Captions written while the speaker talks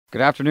Good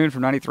afternoon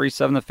from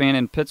 93.7 The Fan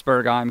in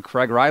Pittsburgh. I'm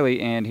Craig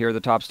Riley, and here are the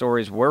top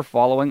stories we're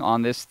following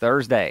on this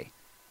Thursday.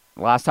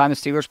 Last time the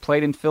Steelers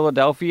played in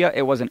Philadelphia,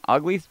 it was an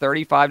ugly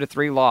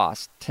 35-3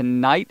 loss.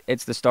 Tonight,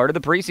 it's the start of the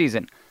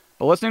preseason.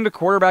 But listening to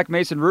quarterback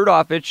Mason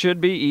Rudolph, it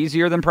should be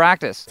easier than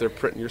practice. They're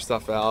printing your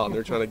stuff out, and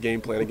they're trying to game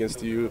plan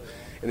against you,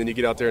 and then you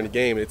get out there in the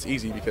game, and it's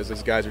easy because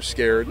those guys are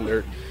scared, and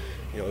they're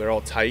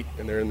all tight,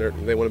 and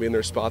they want to be in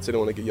their spots. They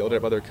don't want to get yelled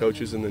at by their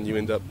coaches, and then you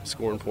end up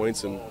scoring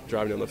points and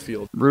driving down the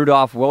field.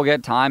 Rudolph will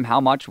get time. How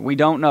much? We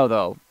don't know,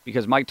 though,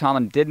 because Mike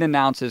Tomlin didn't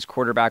announce his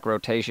quarterback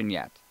rotation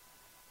yet.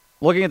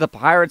 Looking at the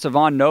Pirates,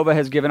 Ivan Nova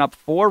has given up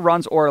 4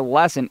 runs or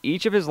less in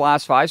each of his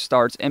last 5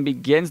 starts and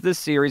begins this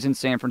series in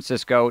San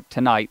Francisco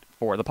tonight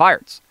for the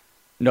Pirates.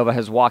 Nova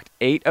has walked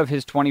 8 of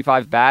his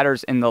 25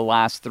 batters in the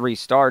last 3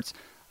 starts.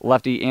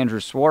 Lefty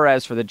Andrew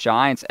Suarez for the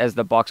Giants, as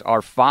the Bucks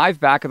are 5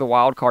 back of the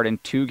wild card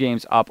and 2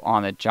 games up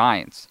on the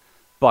Giants.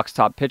 Bucks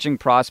top pitching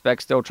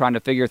prospect still trying to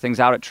figure things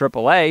out at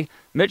AAA.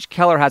 Mitch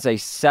Keller has a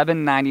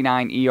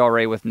 7.99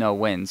 ERA with no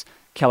wins.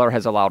 Keller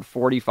has allowed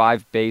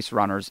 45 base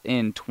runners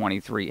in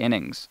 23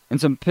 innings. In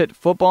some Pitt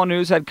football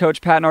news, head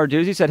coach Pat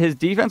Narduzzi said his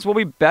defense will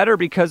be better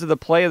because of the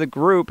play of the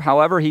group.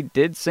 However, he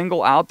did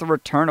single out the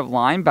return of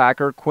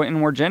linebacker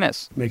Quentin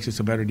Wargenis. Makes us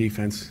a better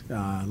defense.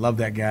 Love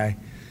that guy.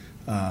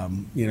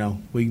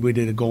 We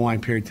did a goal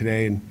line period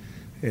today,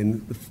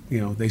 and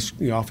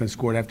the offense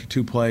scored after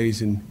 2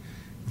 plays, and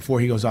before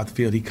he goes off the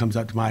field, he comes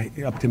up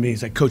to me.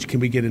 He's like, "Coach,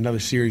 can we get another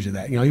series of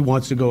that?" He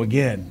wants to go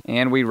again.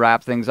 And we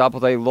wrap things up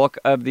with a look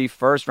of the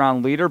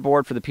first-round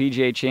leaderboard for the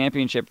PGA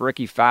Championship.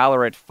 Ricky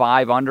Fowler at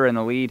 5 under in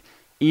the lead.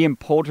 Ian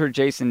Poulter,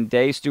 Jason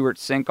Day, Stuart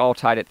Sink all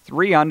tied at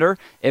 3 under.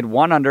 At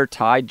 1 under,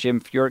 tied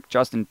Jim Furyk,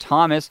 Justin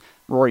Thomas,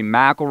 Rory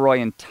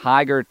McIlroy, and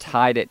Tiger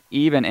tied at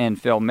even,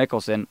 and Phil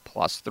Mickelson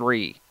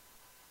 +3.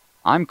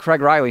 I'm Craig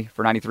Riley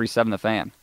for 93.7 The Fan.